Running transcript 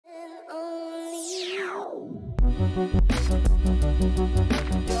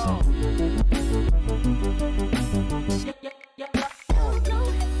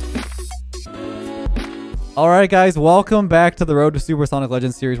Alright guys, welcome back to the Road to Supersonic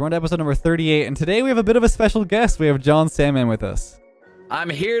Legend series. We're on to episode number 38, and today we have a bit of a special guest. We have Jon Sandman with us. I'm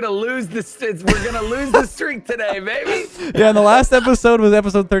here to lose the we're gonna lose the streak today, baby. Yeah, and the last episode was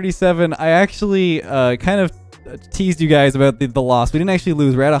episode 37. I actually kind of teased you guys about the loss. We didn't actually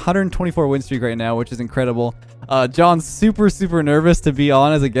lose. We're at 124 win streak right now, which is incredible. John's super nervous to be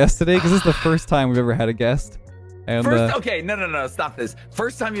on as a guest today because this is the first time we've ever had a guest. And, okay, no, stop this.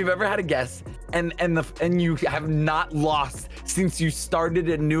 First time you've ever had a guest, and you have not lost since you started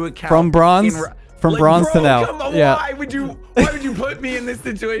a new account from bronze. From bronze to now. Come on, yeah. Why would you put me in this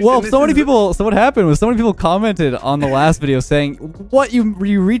situation? Well, so what happened was so many people commented on the last video saying, "What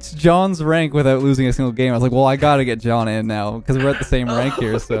you reached John's rank without losing a single game." I was like, "Well, I gotta get John in now because we're at the same rank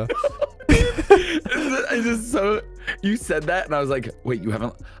here." So. I just you said that and I was like, wait, you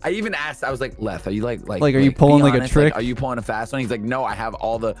haven't. I even asked. I was like, Leth, are you like are you pulling like a trick? Like, are you pulling a fast one? He's like, no, I have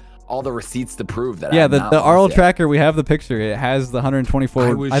all the receipts to prove that. Yeah, the RL tracker, we have the picture. It has the 124.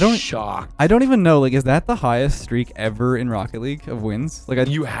 I was shocked. I don't even know. Like, is that the highest streak ever in Rocket League of wins? Like,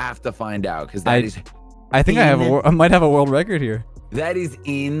 you have to find out because that is. I think I might have a world record here. That is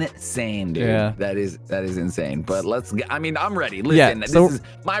insane, dude. Yeah. That is insane. But I mean, I'm ready. Listen, this is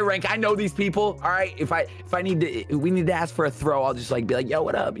my rank. I know these people. All right. If we need to ask for a throw, I'll just like be like, yo,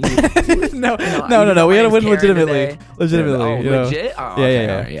 what up? No. We had to win legitimately. Legitimately. Oh, legit? Oh,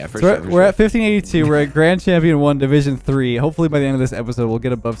 yeah. We're at 1582. We're at Grand Champion 1, Division 3. Hopefully by the end of this episode, we'll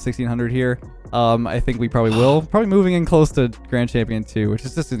get above 1600 here. I think we probably will. Probably moving in close to Grand Champion 2, which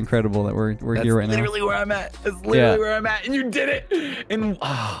is just incredible that we're here right now. That's literally where I'm at. That's literally where I'm at. And you did it. In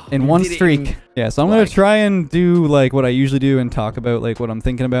one streak. Yeah, so I'm gonna try and do like what I usually do and talk about like what I'm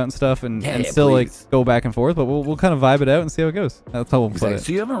thinking about and stuff, and still like go back and forth, but we'll kind of vibe it out and see how it goes. That's how we'll put it.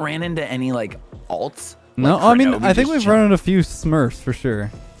 So you haven't ran into any like alts? No, I mean I think we've run into a few Smurfs for sure.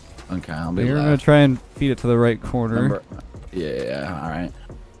 Okay, I'll be. We're gonna try and feed it to the right corner. Yeah, all right.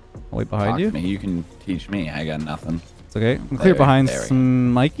 I'll wait behind you. You can teach me. I got nothing. It's okay. I'm clear behind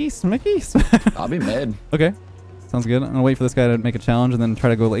Smicky. I'll be mid. Okay. Sounds good. I'm gonna wait for this guy to make a challenge and then try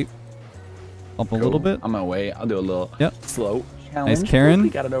to go late. Bump a little bit. I'm gonna wait. I'll do a little slow challenge. Nice, Karen. You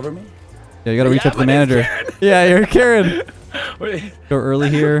got it over me. Yeah, you gotta reach up to the manager. Yeah, you're Karen. Go early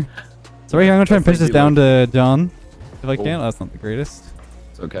here. So right here, I'm gonna try and push this down to John if I can. Oh, that's not the greatest.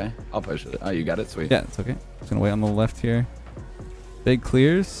 It's okay. I'll push it. Oh, you got it. Sweet. Yeah, it's okay. Just gonna wait on the left here. Big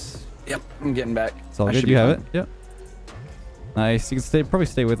clears. Yep, I'm getting back. It's all good. You have it. Yep. Nice. You can probably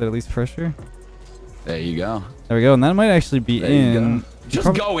stay with it at least pressure. There you go. There we go, and that might actually be in.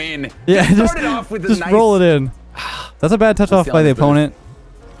 Just go in. Yeah, just start it off with a nice. Roll it in. That's a bad touch off by the opponent.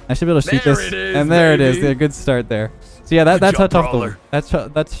 I should be able to shoot this, and there it is. Yeah, good start there. So yeah, that touch off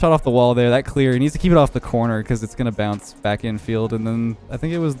that shot off the wall there. That clear. He needs to keep it off the corner because it's gonna bounce back infield. And then I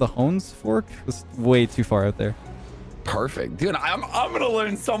think it was the Hones fork. It was way too far out there. Perfect, dude. I'm gonna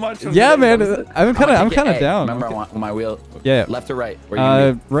learn so much. Yeah, man. I'm kind of down. Remember, I want my wheel. Yeah. Left or right? Where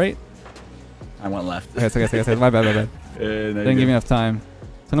you right. I went left. Okay, okay. My bad. Didn't give me enough time.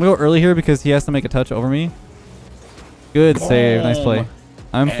 So I'm gonna go early here because he has to make a touch over me. Good save. Nice play.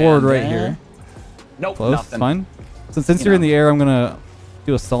 I'm forward right here. Nope. Close. Nothing. Fine. So since you're in the air, I'm gonna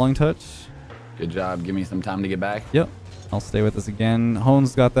do a stalling touch. Good job. Give me some time to get back. Yep. I'll stay with this again.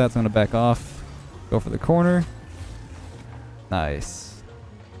 Hones got that, so I'm gonna back off. Go for the corner. Nice.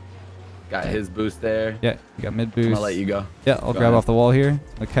 Got his boost there. Yeah, you got mid boost. I'm gonna let you go. Yeah, I'll grab off the wall here.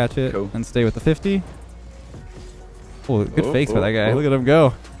 I'll catch it and stay with the 50. Oh, good fakes for that guy. Look at him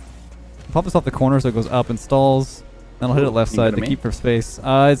go. Pop this off the corner so it goes up and stalls. Then I'll hit it left side to keep for space.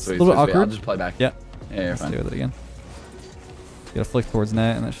 It's a little bit awkward. I'll just play back. Yeah. Yeah, you're fine. Stay with it again. Get a flick towards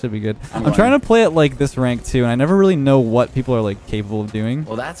net, and that should be good. I'm trying to play it like this rank too, and I never really know what people are like capable of doing.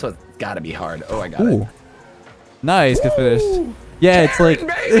 Well, that's what's got to be hard. Oh, I got it. Nice, good finish. Yeah, Karen, it's like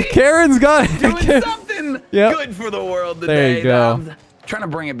baby! Karen's got it. Doing something good for the world today. There you go. I'm trying to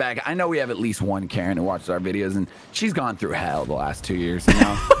bring it back. I know we have at least one Karen who watches our videos, and she's gone through hell the last 2 years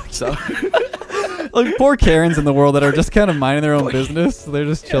now. So, like poor Karens in the world that are just kind of minding their own business. They're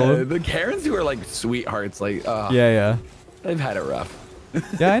just chilling. The Karens who are like sweethearts, like yeah, they've had it rough.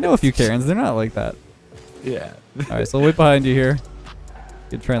 Yeah, I know a few Karens. They're not like that. Yeah. All right, so I'll wait behind you here.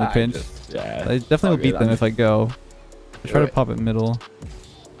 Good try in the pinch. Yeah. I definitely will beat them if I go. I try to pop it middle. So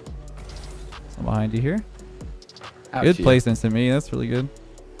I'm behind you here. Good placements to me. That's really good.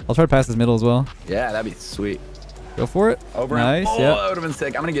 I'll try to pass this middle as well. Yeah, that'd be sweet. Go for it. Over. Nice. Oh, yeah. that would have been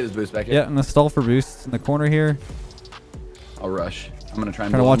sick. I'm gonna get his boost back here. Yeah, I'm gonna stall for boost in the corner here. I'll rush. I'm gonna try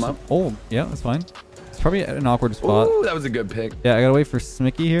and blow him up. Oh, yeah, that's fine. probably an awkward spot. Ooh, that was a good pick. Yeah, I gotta wait for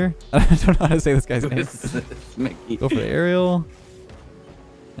Smicky here. I don't know how to say this guy's name. Smicky. Go for the aerial.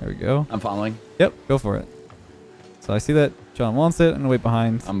 There we go. I'm following. Yep, go for it. So I see that Jon wants it. I'm gonna wait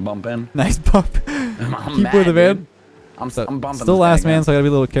behind. I'm bumping. Nice bump. I'm Keep mad, with the man. I'm bumping. Still last man, so I gotta be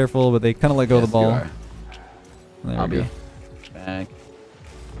a little careful, but they kind of let go of the ball. There I'll we go. be back.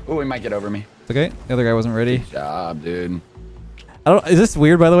 Oh, he might get over me. It's okay. The other guy wasn't ready. Good job, dude. Is this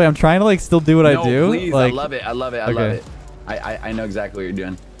weird, by the way? I'm trying to like still do what I do. Please, like, I love it. I love it. I love it. I know exactly what you're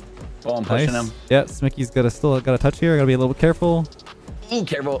doing. Oh, I'm pushing him. Yeah, Smicky's still got a touch here. I gotta be a little bit careful. Ooh,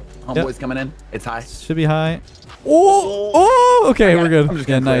 careful. Homeboy's coming in. It's high. Should be high. Oh, okay, we're good.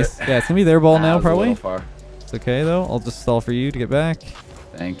 Yeah, nice. Yeah, it's gonna be their ball now, probably. It's okay though. I'll just stall for you to get back.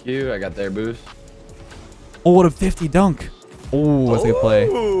 Thank you. I got their boost. Oh, what a 50 dunk. Oh, that's a good play.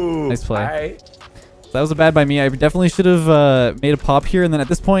 Nice play. Right. That was a bad by me. I definitely should have made a pop here, and then at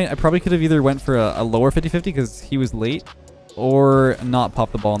this point, I probably could have either went for a lower 50-50 because he was late, or not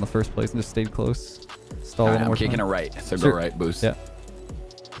popped the ball in the first place and just stayed close. Stall one more time. I'm kicking it right, so go right, boost. Yeah.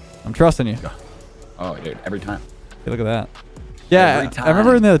 I'm trusting you. Oh, dude, every time. Hey, look at that. Yeah, I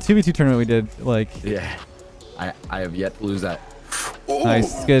remember in the 2v2 tournament we did, like... Yeah. I have yet to lose that.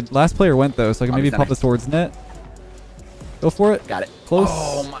 Nice. It's good. Last player went, though, so I can maybe pop this towards net. Go for it. Got it. Close.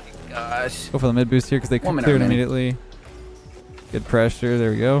 Oh, my gosh. Go for the mid boost here because they cleared immediately. Good pressure.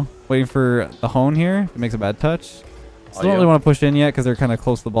 There we go. Waiting for the hone here. It makes a bad touch. Still don't really want to push in yet because they're kind of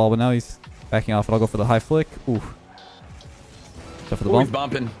close to the ball, but now he's backing off. But I'll go for the high flick. Ooh. Go for the bump. He's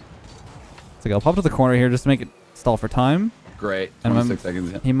bumping. So I'll pop to the corner here just to make it stall for time. Great. 26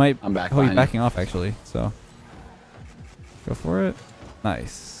 seconds in. He might... I'm back. Oh, he's backing off, actually. So go for it.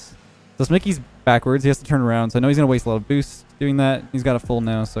 Nice. So Smickey's backwards. He has to turn around. So I know he's going to waste a lot of boost doing that. He's got a full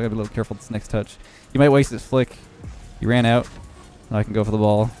now, so I got to be a little careful with this next touch. He might waste his flick. He ran out. Now I can go for the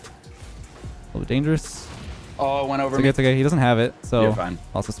ball. A little bit dangerous. Oh, it went over me. It's okay. He doesn't have it, so you're fine.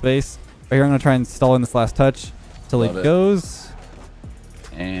 Lots of space. Right here, I'm going to try and stall in this last touch until he goes.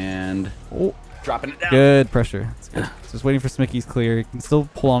 And dropping it down. Good pressure. That's good. Just waiting for Smickey's clear. He can still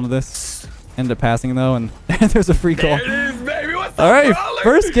pull onto this. Ended up passing, though, and there's a free call. There it is, baby. What's all right,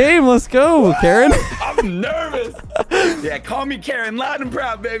 first game. Let's go, Karen. I'm nervous. Yeah, call me Karen, loud and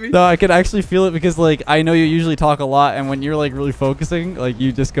proud, baby. No, I can actually feel it because, like, I know you usually talk a lot, and when you're, like, really focusing, like,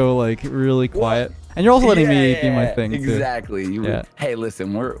 you just go, like, really quiet. And you're also letting me do my thing, exactly. too. Hey,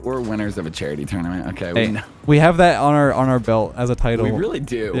 listen, we're winners of a charity tournament. Okay, hey, we have that on our belt as a title. We really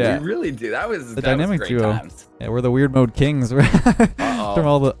do. Yeah. We really do. That was the dynamic great duo. Times. Yeah, we're the weird mode kings. From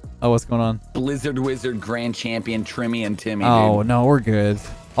all the what's going on? Blizzard Wizard Grand Champion Trimmy and Timmy. Oh dude. No, we're good.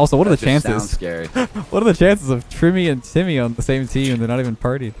 Also, what are the chances? Sounds scary. What are the chances of Trimmy and Timmy on the same team and they're not even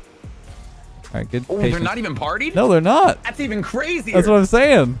partied? All right, good. Oh, they're not even partied? No, they're not. That's even crazier. That's what I'm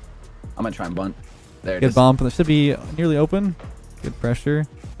saying. I'm gonna try and bunt. There it is. Good bump. It should be nearly open. Good pressure.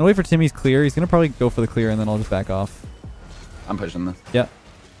 I'll wait for Timmy's clear. He's gonna probably go for the clear and then I'll just back off. I'm pushing this. Yeah.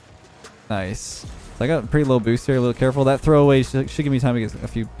 Nice. So I got a pretty low boost here. A little careful. That throwaway should give me time to get a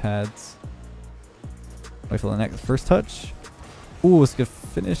few pads. Wait for the next first touch. Ooh, it's a good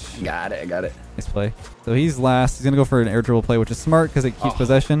finish. Got it. I got it. Nice play. So he's last. He's gonna go for an air dribble play, which is smart because it keeps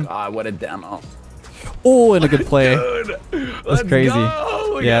possession. God, what a demo. Oh, and a good play. Dude, that's crazy.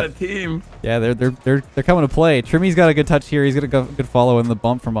 Go. We got a team. Yeah, they're coming to play. Trimmy's got a good touch here. He's got a good follow, and the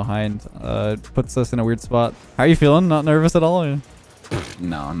bump from behind puts us in a weird spot. How are you feeling? Not nervous at all? Or?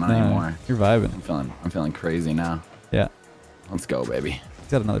 No, not anymore. You're vibing. I'm feeling crazy now. Yeah. Let's go, baby.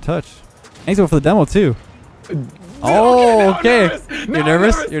 He's got another touch. And he's going for the demo too. Oh, okay. You're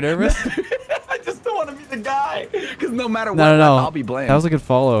nervous? You're nervous? I just don't want to be the guy. Because no matter what, no. I'll be blamed. That was a good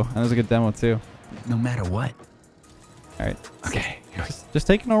follow. That was a good demo too. No matter what. All right. Okay. Just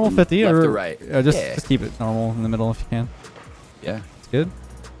take a normal 50 left or to right. Just keep it normal in the middle if you can. Yeah. It's good.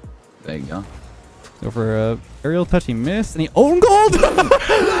 There you go. Go for a aerial touch. He missed and he own gold.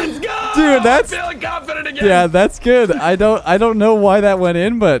 Let's go. Dude, that's I'm feeling confident again. Yeah, that's good. I don't know why that went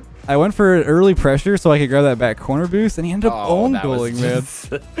in, but I went for an early pressure so I could grab that back corner boost, and he ended up own goaling, man.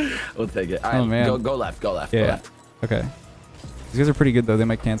 We'll take it. All right, oh man, go left. Go left. Yeah. Go left. Okay. These guys are pretty good though. They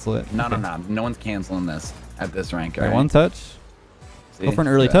might cancel it. No, no one's canceling this at this rank. All right. One touch. See? Go for an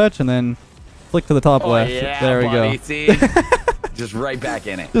early touch and then flick to the top left. Yeah, there we buddy. go. See? Just right back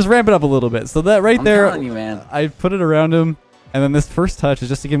in it. Just ramp it up a little bit. So that right there, telling you, man. I put it around him, and then this first touch is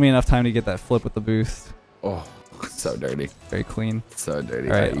just to give me enough time to get that flip with the boost. Oh, so dirty. Very clean. So dirty.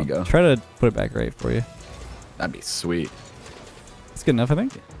 All right, there you go. Try to put it back right for you. That'd be sweet. It's good enough, I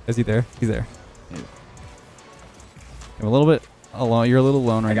think. Is he there? He's there. Yeah. I'm a little bit alone. You're a little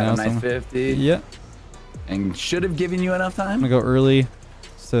alone right now. I got a nice 50. Yeah. And should have given you enough time. I'm gonna go early,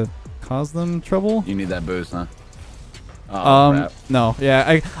 just to cause them trouble. You need that boost, huh? Oh, crap. No.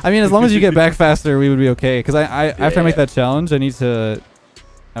 Yeah. I mean, as long as you get back faster, we would be okay. Because after I make that challenge, I need to.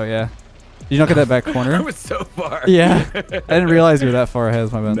 Oh yeah. Did you not get that back corner? I was so far. Yeah. I didn't realize you were that far ahead.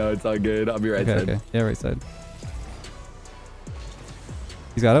 My bad. No, it's all good. I'll be right side. Okay. Yeah, right side.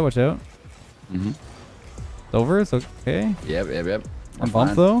 He's got it. Watch out. Mm-hmm. It's over. It's okay. Yep. On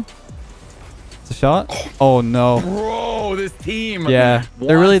bump though. It's a shot. Oh no. Bro, this team. Yeah.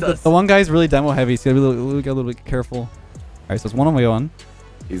 They're really the one guy's really demo heavy. So we gotta be a little bit careful. All right. So it's one on my own.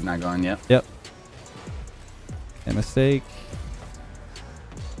 He's not going yet. Yep. A mistake.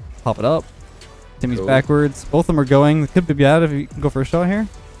 Pop it up. Timmy's backwards. Both of them are going. It could be bad if you can go for a shot here.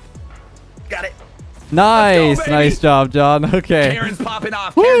 Got it. Nice. Nice job, John. Okay. Karen's popping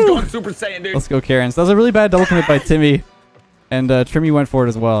off. Karen's going Super Saiyan, dude. Let's go, Karen. So that was a really bad double commit by Timmy. And Trimmy went for it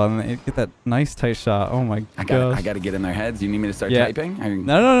as well. And they get that nice tight shot. Oh my god. I got to get in their heads. You need me to start typing?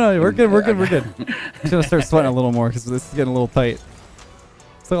 No. We're good. We're good. Just gonna start sweating a little more because this is getting a little tight.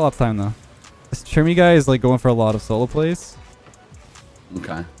 Still a lot of time though. This Trimmy guy is like going for a lot of solo plays.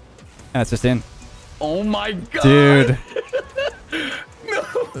 Okay. And it's just in. Oh my god. Dude. No.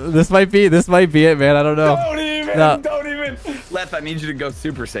 This might be it, man. I don't know. Don't even. Leth, I need you to go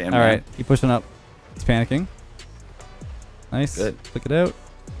Super Saiyan. All right. Keep pushing up. He's panicking. Nice. Good. Click it out.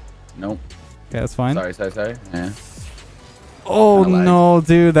 Nope. Okay, that's fine. Sorry. Yeah. Oh no,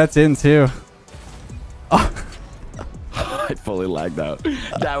 dude, that's in too. Oh. I fully lagged out.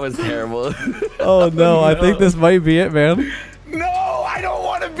 That was terrible. Oh no, I think this might be it, man. No, I don't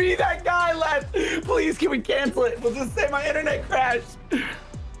want to be that guy, Leth. Please, can we cancel it? We'll just say my internet crashed.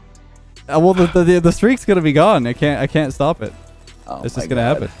 Well, the streak's gonna be gone. I can't stop it. Oh, it's just gonna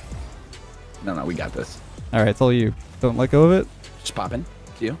happen. No, we got this. All right, it's all you. Don't let go of it. Just popping.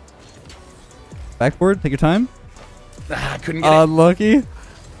 To you. Backboard. Take your time. I couldn't get it. Unlucky.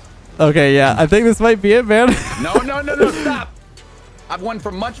 Okay, yeah. I think this might be it, man. No. Stop. I've won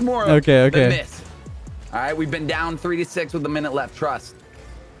for much more than this. All right, we've been down 3-6 with a minute left. Trust.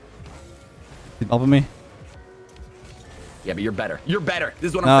 Keep helping me. Yeah, but you're better. You're better. This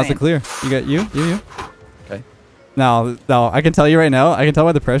is what I'm saying. No, it's a clear. You got you. Okay. No. I can tell you right now. I can tell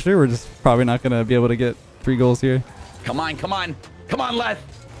by the pressure. We're just probably not gonna be able to get 3 goals here. Come on, Leth.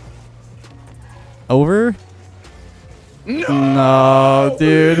 Over? No,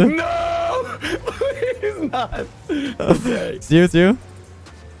 dude. No, please not. Okay. It's you.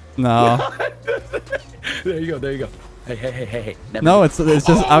 No. There you go. Hey. No, it's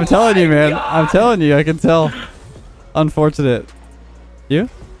just. I'm telling you, man. God. I'm telling you. I can tell. Unfortunate. You?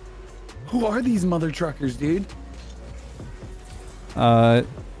 Who are these mother truckers, dude?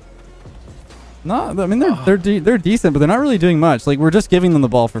 No, I mean they're decent, but they're not really doing much. Like we're just giving them the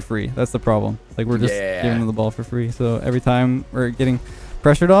ball for free. That's the problem. Like we're just giving them the ball for free. So every time we're getting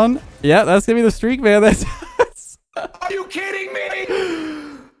pressured on, yeah, that's gonna be the streak, man. That's. Are you kidding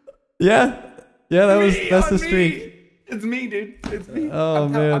me? Yeah, that's the streak. It's me, dude. It's me. Oh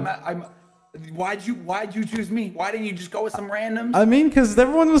man. Why'd you choose me? Why didn't you just go with some randoms? I mean, because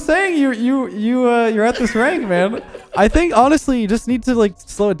everyone was saying you're at this rank, man. I think honestly, you just need to like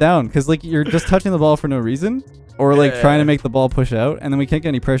slow it down because like you're just touching the ball for no reason, or like trying to make the ball push out, and then we can't get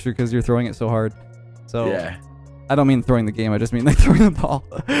any pressure because you're throwing it so hard. So I don't mean throwing the game. I just mean like throwing the ball.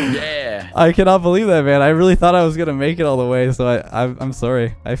 Yeah. I cannot believe that, man. I really thought I was gonna make it all the way, so I'm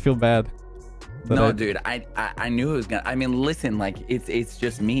sorry. I feel bad. No, dude, I knew it was gonna. I mean, listen, like it's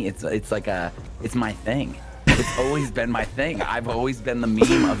just me. It's my thing. It's always been my thing. I've always been the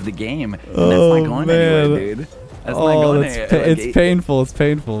meme of the game. And that's not going anywhere, dude. That's not going anywhere. It's painful. It's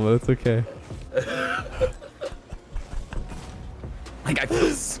painful, but it's okay. Like I feel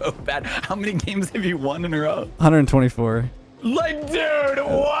so bad. How many games have you won in a row? 124. Like, dude, what? It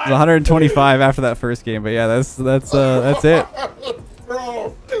was 125 after that first game, but yeah, that's it.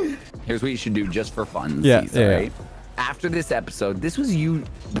 Bro. Here's what you should do just for fun. Yeah, right? After this episode, this was you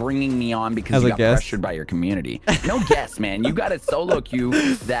bringing me on because you got pressured by your community. No guess, man. You got a solo queue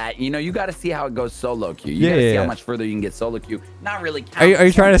that, you got to see how it goes solo queue. You got to see how much further you can get solo queue. Not really count. Are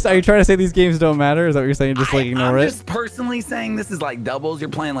you trying to say these games don't matter? Is that what you're saying? Just like ignore it? I'm just personally saying this is like doubles. You're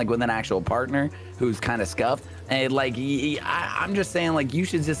playing like with an actual partner who's kind of scuffed. And like, I'm just saying like you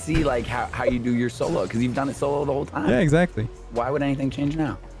should just see like how you do your solo because you've done it solo the whole time. Yeah, exactly. Why would anything change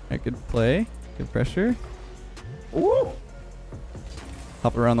now? Good play. Good pressure. Ooh.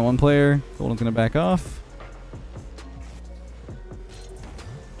 Hop around the one player. Golden's going to back off.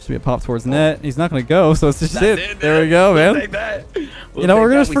 Should be a pop towards net. He's not going to go, so it's just it. There we go, man. We're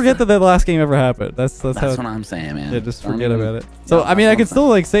going to forget that the last game ever happened. That's what I'm saying, man. Yeah, just forget about it. So, I mean, I could still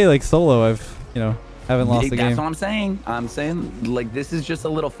like say like solo. I've, Haven't lost a game. That's what I'm saying. I'm saying like this is just a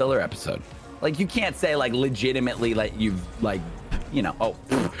little filler episode. Like you can't say like legitimately like you've like, you know.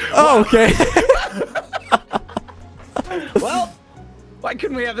 Oh, okay. Well, why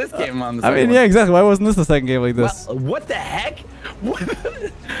couldn't we have this game on the I mean, yeah, exactly. Why wasn't this the second game like this? Well, what the heck?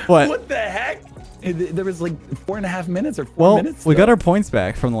 What? What the heck? There was like 4.5 minutes or 4 minutes. We got our points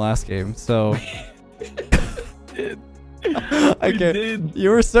back from the last game, so. I can't.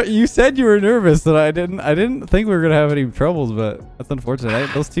 You said you were nervous, and I didn't think we were gonna have any troubles, but that's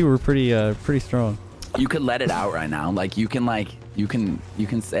unfortunate. Those two were pretty strong. You could let it out right now. Like you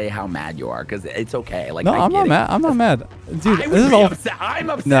can say how mad you are because it's okay. Like no, I'm not mad. I'm not mad, dude. This is all. Upset. I'm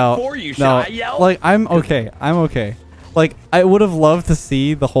upset for you. Should I yell? Like I'm okay. I'm okay. Like I would have loved to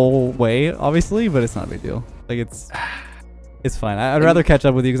see the whole way, obviously, but it's not a big deal. Like it's fine. I'd rather catch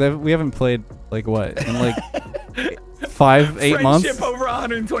up with you because we haven't played like what in like 5-8 months. Friendship over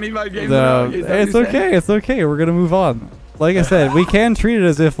 125 games. No, it's okay. It's okay. We're gonna move on. Like I said, we can treat it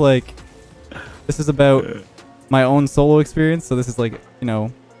as if like this is about my own solo experience. So this is like, you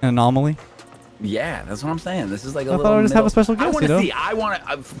know, an anomaly. Yeah, that's what I'm saying. This is like a I little. thought I'd just have a special guest. I want to see. I want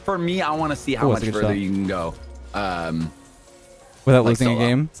to. For me, I want to see how much further you can go. Without losing a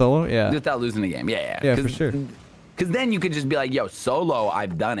game solo. Yeah. Without losing a game. Yeah. Yeah, for sure. Because then you could just be like, yo, solo,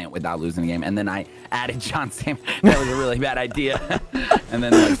 I've done it without losing a game. And then I added Jon Sandman. That was a really bad idea. And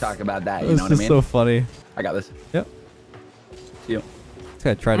then like talk about that. You know what I mean? So funny. I got this. Yep. See you. This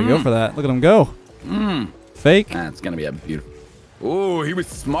guy tried to go for that. Look at him go. Fake. That's going to be a beautiful. Oh, he was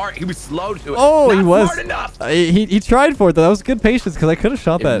smart. He was slow to it. Oh, Not he was. smart enough. He tried for it, though. That was good patience because I could have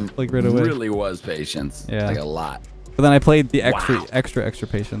shot that like right away. It really was patience. Yeah. Like a lot. But then I played the extra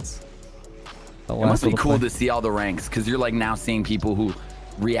patience. It must be cool to see all the ranks because you're like now seeing people who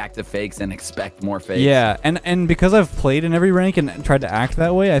react to fakes and expect more fakes. Yeah, and because I've played in every rank and tried to act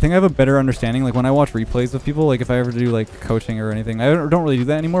that way, I think I have a better understanding. Like when I watch replays of people, like if I ever do like coaching or anything, I don't really do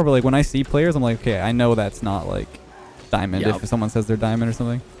that anymore. But like when I see players, I'm like, okay, I know that's not like diamond if someone says they're diamond or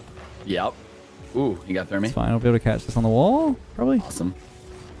something. Yep. Ooh, you got through me. It's fine. I'll be able to catch this on the wall, probably. Awesome.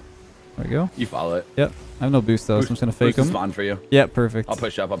 There we go. You follow it. Yep. I have no boost though, so I'm just gonna fake him. Spawn for you. Yep, perfect. I'll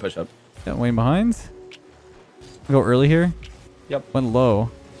push up. I'll push up. Yeah, way behind. Go early here. Yep. Went low.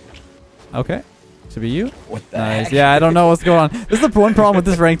 Okay. Should be you. What the Nice. heck? Yeah, I don't know what's going on. This is the one problem with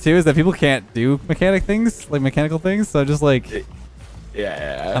this rank too, is that people can't do mechanical things. So just like,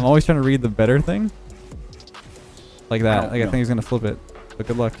 yeah. I'm always trying to read the better thing. Like that. I think he's gonna flip it. But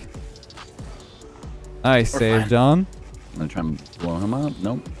good luck. Nice save, John. I'm gonna try and blow him up.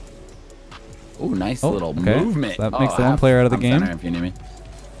 Nope. Oh, nice little movement. So that makes the one player out of the game. If you need me.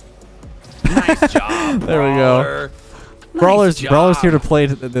 Nice job. There we go. Nice Brawler's here to play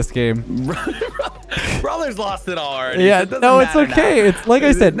this game. Brawler's lost it all already. Yeah, so no, it's okay. Now. It's like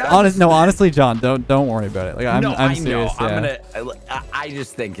I said. Honestly, John, don't worry about it. Like I'm serious. Yeah. I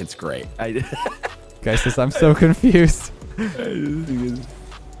just think it's great. Guys, I'm so confused.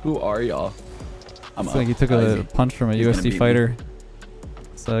 Who are y'all? I think he took a punch from a UFC fighter.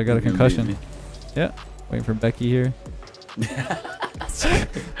 So I got a concussion. Yeah, waiting for Becky here.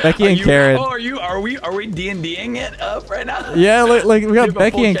 Becky and Karen. Oh, are we D&Ding it up right now? Yeah, like we got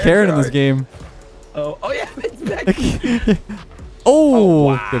Becky and Karen in this game. Oh yeah, it's Becky. Oh,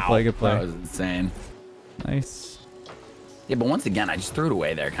 wow. Good play. That was insane. Nice. Yeah, but once again, I just threw it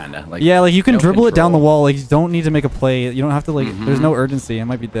away there, kind of. Like, yeah, like you can dribble it down the wall. Like you don't need to make a play. You don't have to like. There's no urgency. I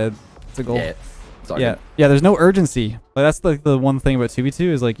might be dead. It's a goal. Yeah. There's no urgency. Like that's like the one thing about 2v2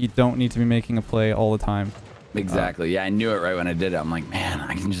 is like you don't need to be making a play all the time. Exactly. Yeah, I knew it right when I did it. I'm like, man,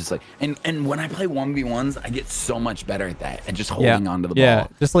 I can just like, and when I play 1v1s, I get so much better at that and just holding onto the ball. Yeah,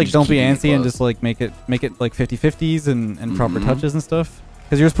 just like don't be antsy and just like make it like 50-50s and proper touches and stuff.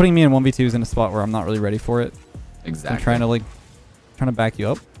 Because you're just putting me in 1v2s in a spot where I'm not really ready for it. Exactly. So I'm trying to back you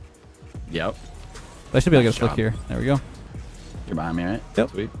up. Yep. I should be able to get a flick here. There we go. You're behind me, right? Yep.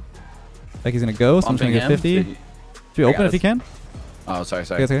 Sweet. Becky's gonna go, so I'm just gonna get 50. Should we open if you can? Oh, sorry.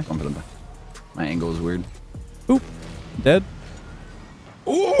 Okay. My angle is weird. Oop. Dead.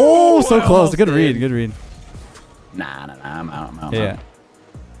 Ooh, oh, so close. Good read. Nah. I'm out. Yeah.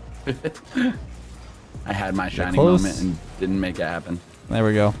 I had my shining moment and didn't make it happen. There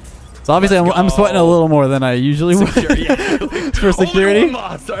we go. So obviously I'm sweating a little more than I usually would. For security. Only one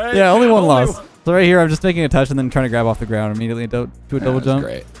loss, right? Yeah, only one loss. So right here, I'm just taking a touch and then trying to grab off the ground immediately to a double jump.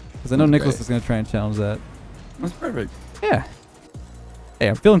 Great. Because I know Nicholas is going to try and challenge that. That's perfect. Yeah. Hey,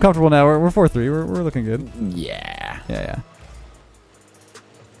 I'm feeling comfortable now. We're 4-3. We're looking good. Yeah. Yeah.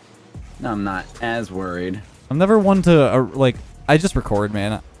 No, I'm not as worried. I'm never one to like. I just record,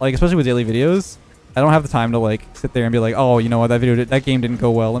 man. Like especially with daily videos, I don't have the time to like sit there and be like, oh, you know what, that game didn't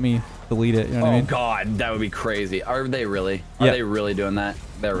go well. Let me delete it. You know what I mean? Oh God, that would be crazy. Are they really? Are Yeah. they really doing that?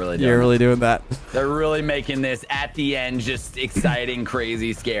 They're really doing You're really doing that. They're really making this at the end just exciting,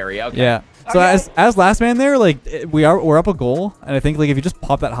 crazy, scary. Okay. Yeah. So as last man there, like we're up a goal, and I think like if you just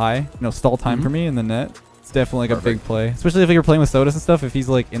pop that high, stall time for me in the net, it's definitely like a big play. Especially if you're playing with Sodas and stuff. If he's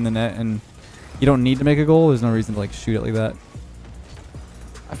like in the net and you don't need to make a goal, there's no reason to like shoot it like that.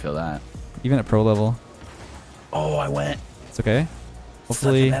 I feel that. Even at pro level. Oh, I went. It's okay.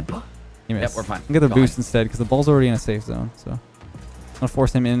 Hopefully you miss. Yep, we're fine. Get the boost instead because the ball's already in a safe zone. So I'm gonna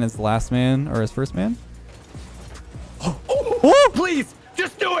force him in as the last man or as first man. Oh, please,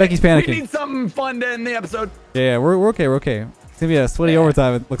 just do it. Becky's panicking. We need something fun to end the episode. Yeah, we're okay. We're okay. It's gonna be a sweaty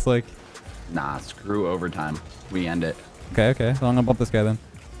overtime. It looks like. Nah, screw overtime. We end it. Okay, okay. So I'm gonna bump this guy then.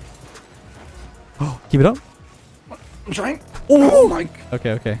 Keep it up. I'm trying. Oh my.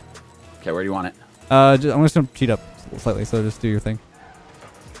 Okay, okay. Okay, where do you want it? I'm just gonna cheat up slightly. So just do your thing.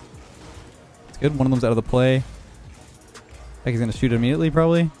 It's good. One of them's out of the play. Becky's gonna shoot immediately,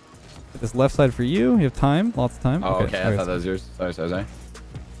 probably. Get this left side for you. You have time. Lots of time. Oh, okay. I thought that was yours. Sorry.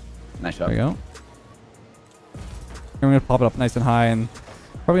 Nice shot. There you go. We're gonna pop it up nice and high, and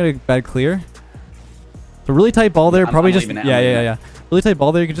probably gonna get bad clear. So really tight ball there. Probably just yeah. Really tight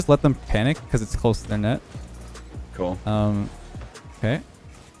ball there. You can just let them panic because it's close to their net. Cool. Okay.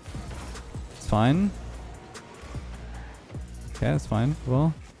 It's fine. Okay, that's fine.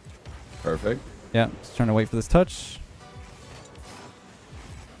 Well. Perfect. Yeah. Just trying to wait for this touch.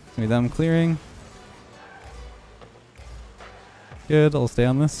 Maybe them clearing. Good. I'll stay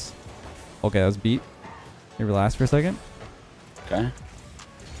on this. Okay, that was beat. Maybe relax for a second. Okay.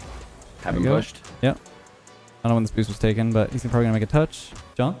 Haven't pushed. Yep. I don't know when this boost was taken, but he's probably gonna make a touch.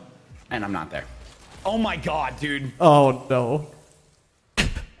 John? And I'm not there. Oh my God, dude. Oh no.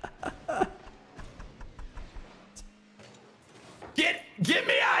 Get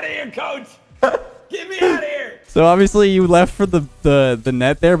me out of here, coach. Get me out of here. So obviously you left for the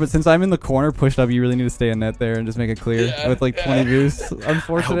net there, but since I'm in the corner pushed up, you really need to stay in net there and just make it clear with like 20 boosts.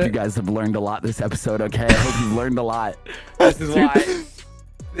 Unfortunate. I hope you guys have learned a lot this episode, okay? I hope you've learned a lot. This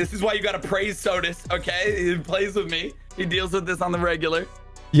is why you gotta praise Sodas, okay? He plays with me. He deals with this on the regular.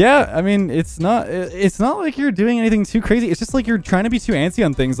 Yeah, I mean, it's not like you're doing anything too crazy. It's just like you're trying to be too antsy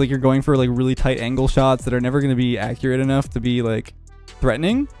on things. Like you're going for like really tight angle shots that are never going to be accurate enough to be like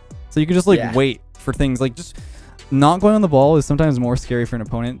threatening. So you can just like wait for things. Like just not going on the ball is sometimes more scary for an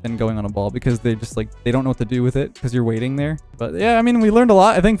opponent than going on a ball because they just like they don't know what to do with it because you're waiting there. But yeah, I mean, we learned a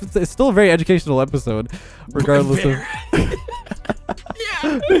lot. I think it's still a very educational episode, regardless of.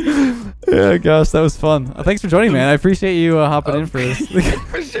 Yeah, gosh, that was fun. Thanks for joining, man. I appreciate you hopping in for this.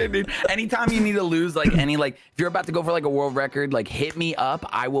 For sure, dude. Anytime you need to lose, like if you're about to go for like a world record, like hit me up.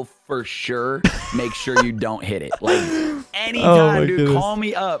 I will for sure make sure you don't hit it. Like anytime, dude, goodness. Call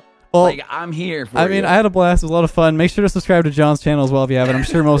me up. Well, like I'm here for you. I had a blast. It was a lot of fun. Make sure to subscribe to Jon's channel as well if you haven't. I'm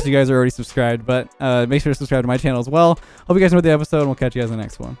sure most of you guys are already subscribed, but make sure to subscribe to my channel as well. Hope you guys enjoyed the episode, and we'll catch you guys in the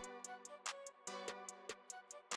next one.